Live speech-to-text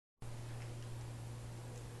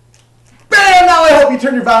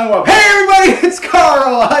turn your volume up. Hey everybody, it's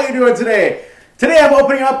Carl. How you doing today? Today I'm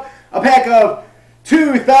opening up a pack of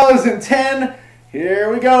 2010.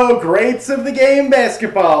 Here we go, Greats of the Game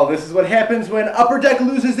Basketball. This is what happens when Upper Deck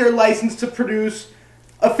loses their license to produce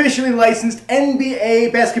officially licensed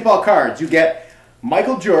NBA basketball cards. You get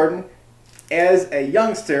Michael Jordan as a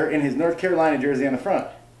youngster in his North Carolina jersey on the front.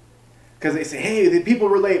 Because they say, hey, the people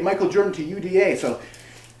relate Michael Jordan to UDA, so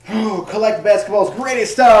collect basketball's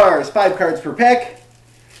greatest stars. 5 cards per pack.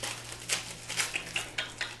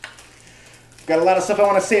 Got a lot of stuff I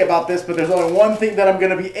want to say about this, but there's only one thing that I'm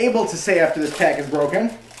going to be able to say after this pack is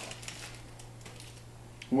broken.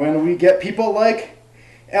 When we get people like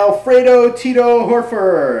Alfredo Tito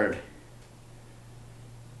Horford,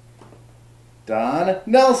 Don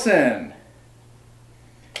Nelson,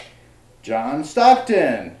 John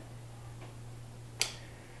Stockton,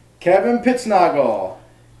 Kevin Pittsnoggle,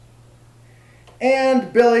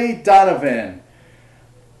 and Billy Donovan.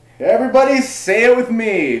 Everybody say it with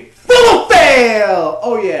me. Full fail!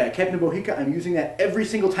 Oh yeah, Captain Bohica, I'm using that every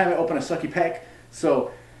single time I open a sucky pack,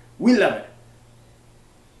 so we love it.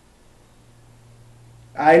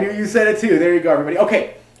 I knew you said it too. There you go, everybody.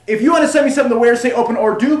 Okay, if you want to send me something to wear, say open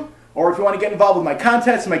or do, or if you want to get involved with my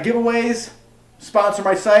contests, my giveaways, sponsor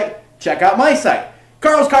my site, check out my site,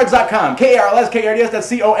 KarlsKards.com,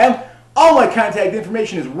 KarlsKards.com. All my contact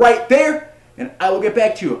information is right there, and I will get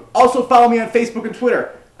back to you. Also follow me on Facebook and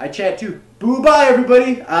Twitter. I chat too. Boo-bye,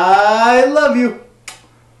 everybody. I love you.